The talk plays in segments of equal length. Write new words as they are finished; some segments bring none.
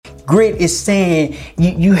Grit is saying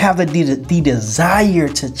you have the desire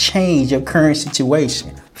to change your current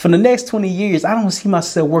situation. For the next 20 years, I don't see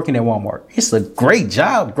myself working at Walmart. It's a great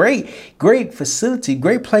job, great facility,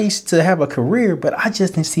 great place to have a career, but I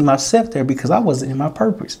just didn't see myself there because I wasn't in my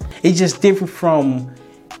purpose. It's just different from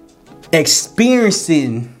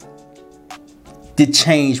experiencing the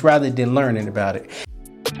change rather than learning about it.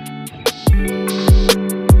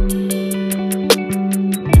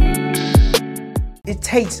 It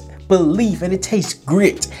takes belief and it takes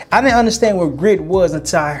grit. I didn't understand what grit was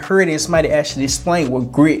until I heard it and somebody actually explained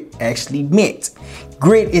what grit actually meant.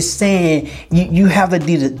 Grit is saying you have the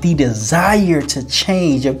desire to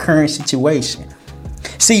change your current situation.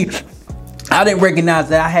 See, I didn't recognize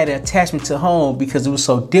that I had an attachment to home because it was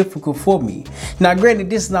so difficult for me. Now, granted,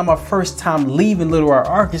 this is not my first time leaving Little Rock,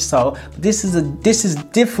 Arkansas, but this is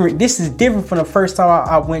different. This is different from the first time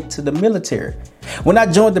I went to the military. When I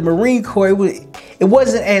joined the Marine Corps, it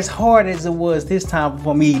wasn't as hard as it was this time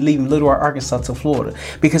for me leaving Little Rock, Arkansas to Florida,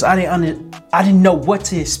 because I didn't know what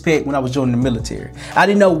to expect when I was joining the military. I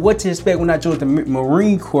didn't know what to expect when I joined the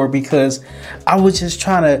Marine Corps because I was just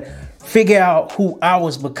trying to figure out who I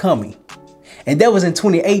was becoming. And that was in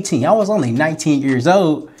 2018. I was only 19 years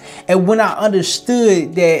old. And when I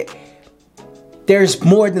understood that there's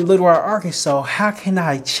more than Little Rock, Arkansas, how can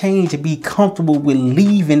I change and be comfortable with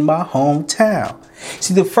leaving my hometown?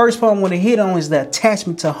 See, the first point I want to hit on is the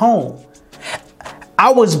attachment to home.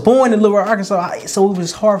 I was born in Little Rock, Arkansas, so it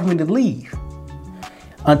was hard for me to leave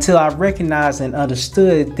until I recognized and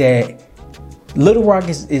understood that Little Rock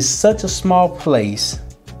is such a small place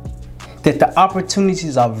that the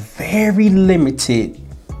opportunities are very limited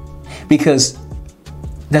because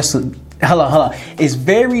it's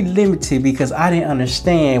very limited because I didn't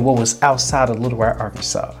understand what was outside of Little Rock,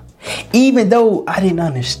 Arkansas. Even though I didn't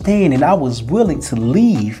understand and I was willing to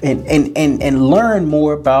leave and learn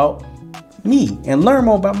more about me and learn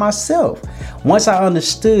more about myself. Once I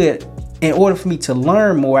understood, in order for me to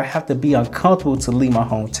learn more, I have to be uncomfortable to leave my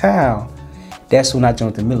hometown. That's when I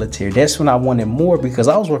joined the military. That's when I wanted more because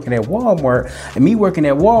I was working at Walmart, and me working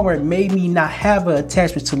at Walmart made me not have an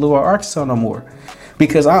attachment to Little Rock, Arkansas no more.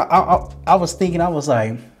 Because I was thinking, I was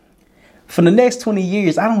like, for the next 20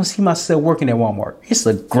 years, I don't see myself working at Walmart. It's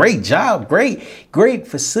a great job, great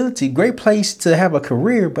facility, great place to have a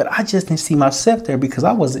career, but I just didn't see myself there because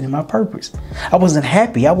I wasn't in my purpose. I wasn't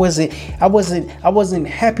happy. I wasn't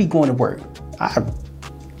happy going to work.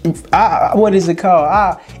 What is it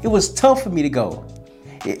called? It was tough for me to go.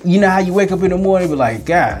 You know how you wake up in the morning and be like,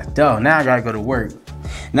 God, dog, now I gotta go to work.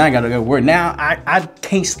 Now I gotta go to work. Now I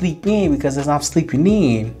can't sleep in because as I'm sleeping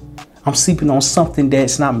in, I'm sleeping on something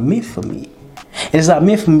that's not meant for me. And it's not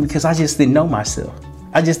meant for me because I just didn't know myself.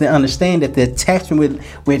 I just didn't understand that the attachment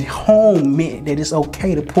with home meant that it's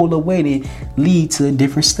okay to pull away to lead to a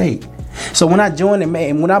different state. So when I joined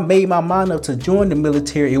and when I made my mind up to join the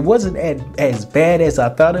military, it wasn't as bad as I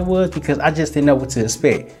thought it was because I just didn't know what to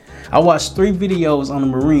expect. I watched 3 videos on the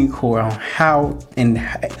Marine Corps on how and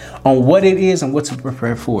on what it is and what to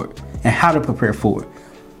prepare for it and how to prepare for it.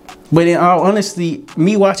 But in all honesty,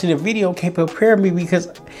 me watching the video can't prepare me because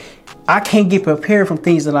I can't get prepared from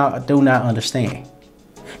things that I do not understand.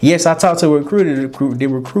 Yes, I talked to a recruiter. The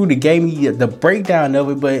recruiter gave me the breakdown of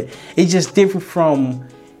it, but it's just different from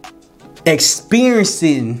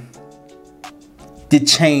experiencing the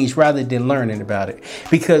change rather than learning about it,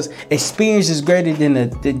 because experience is greater than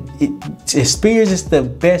experience is the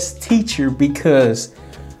best teacher because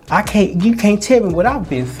you can't tell me what I've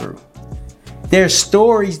been through. There's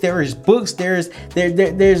stories, there's books, there's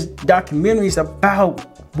documentaries about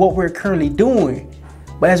what we're currently doing,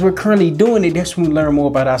 but as we're currently doing it, that's when we learn more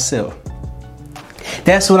about ourselves.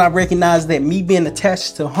 That's when I recognized that me being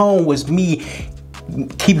attached to home was me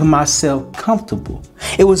keeping myself comfortable.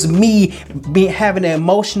 It was me having an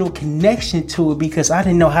emotional connection to it because I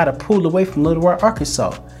didn't know how to pull away from Little Rock,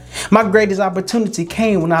 Arkansas. My greatest opportunity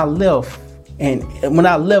came when I left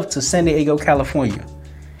to San Diego, California.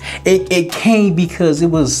 It came because it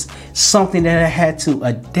was something that I had to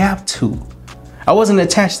adapt to. I wasn't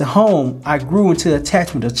attached to home. I grew into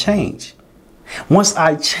attachment to change. Once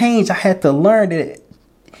I changed, I had to learn that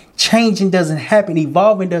changing doesn't happen,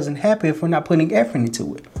 evolving doesn't happen if we're not putting effort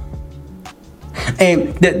into it.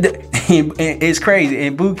 And it's crazy.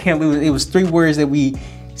 In boot camp, it was 3 words that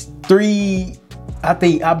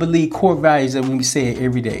I believe core values that we say it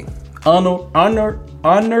every day. Honor,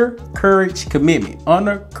 courage, commitment.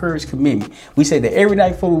 Honor, courage, commitment. We say that every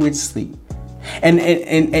night before we went to sleep. And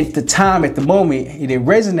at the moment, it didn't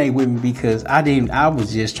resonate with me because I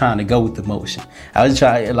was just trying to go with the motion. I was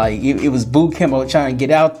trying, like, it was boot camp. I was trying to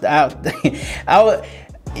get out.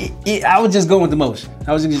 I was just going with the motion.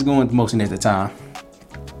 I was just going with the motion at the time.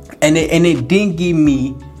 And it didn't give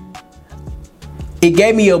me, it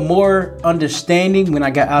gave me a more understanding when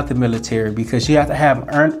I got out the military, because you have to have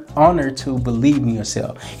honor to believe in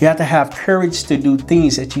yourself. You have to have courage to do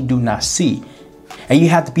things that you do not see. And you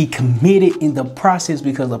have to be committed in the process,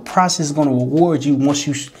 because the process is going to reward you once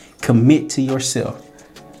you commit to yourself.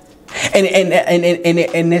 And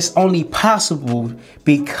it's only possible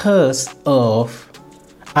because of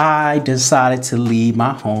I decided to leave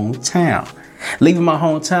my hometown. Leaving my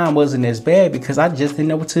hometown wasn't as bad because I just didn't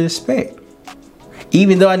know what to expect.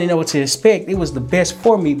 Even though I didn't know what to expect, it was the best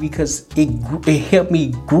for me because it helped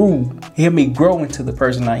me grow into the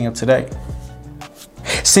person I am today.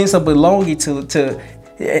 Sense of belonging to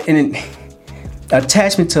an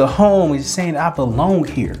attachment to a home is saying I belong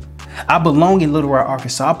here. I belong in Little Rock,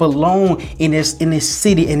 Arkansas. I belong in this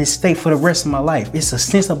city, in this state for the rest of my life. It's a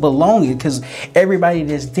sense of belonging because everybody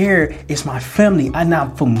that's there is my family. I'm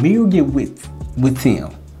not familiar with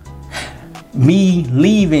them. Me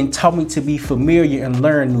leaving taught me to be familiar and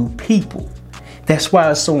learn new people. That's why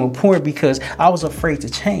it's so important, because I was afraid to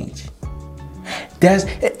change.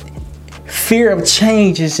 Fear of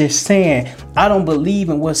change is just saying I don't believe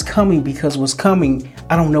in what's coming, because what's coming,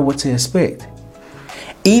 I don't know what to expect.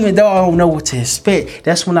 Even though I don't know what to expect,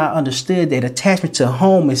 that's when I understood that attachment to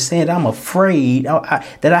home is saying I'm afraid,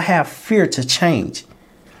 that I have fear to change.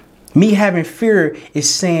 Me having fear is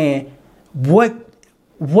saying,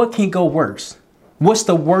 what can go worse? What's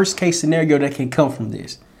the worst case scenario that can come from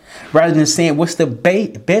this? Rather than saying, what's the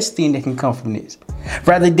best thing that can come from this?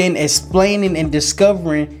 Rather than explaining and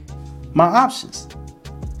discovering my options.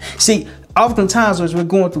 See, oftentimes as we're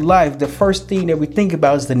going through life, the first thing that we think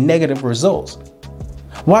about is the negative results.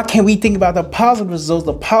 Why can't we think about the positive results,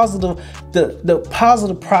 the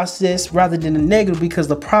positive process rather than the negative? Because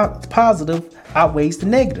the positive outweighs the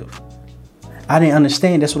negative. I didn't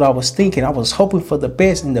understand. That's what I was thinking. I was hoping for the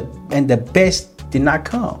best, and the best did not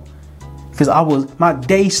come. Because my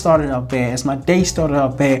day started out bad. As my day started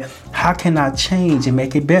out bad, how can I change and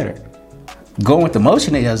make it better? Going with the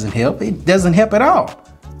motion, it doesn't help. It doesn't help at all.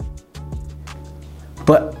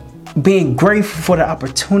 But being grateful for the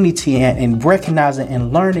opportunity and recognizing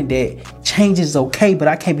and learning that change is okay, but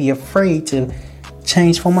I can't be afraid to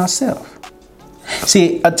change for myself.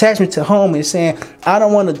 See, attachment to home is saying I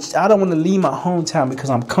don't want to leave my hometown because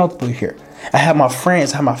I'm comfortable here. I have my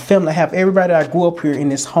friends, I have my family, I have everybody I grew up here in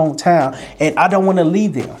this hometown, and I don't want to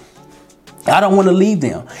leave them. I don't want to leave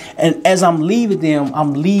them. And as I'm leaving them,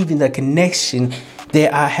 I'm leaving the connection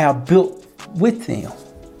that I have built with them.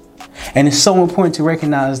 And it's so important to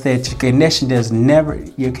recognize that your connection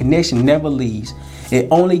never leaves. It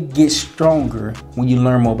only gets stronger when you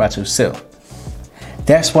learn more about yourself.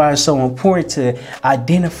 That's why it's so important to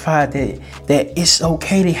identify that it's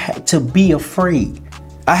okay to be afraid.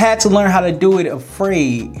 I had to learn how to do it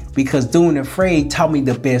afraid, because doing afraid taught me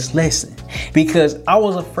the best lesson. Because I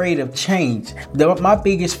was afraid of change. My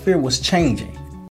biggest fear was changing.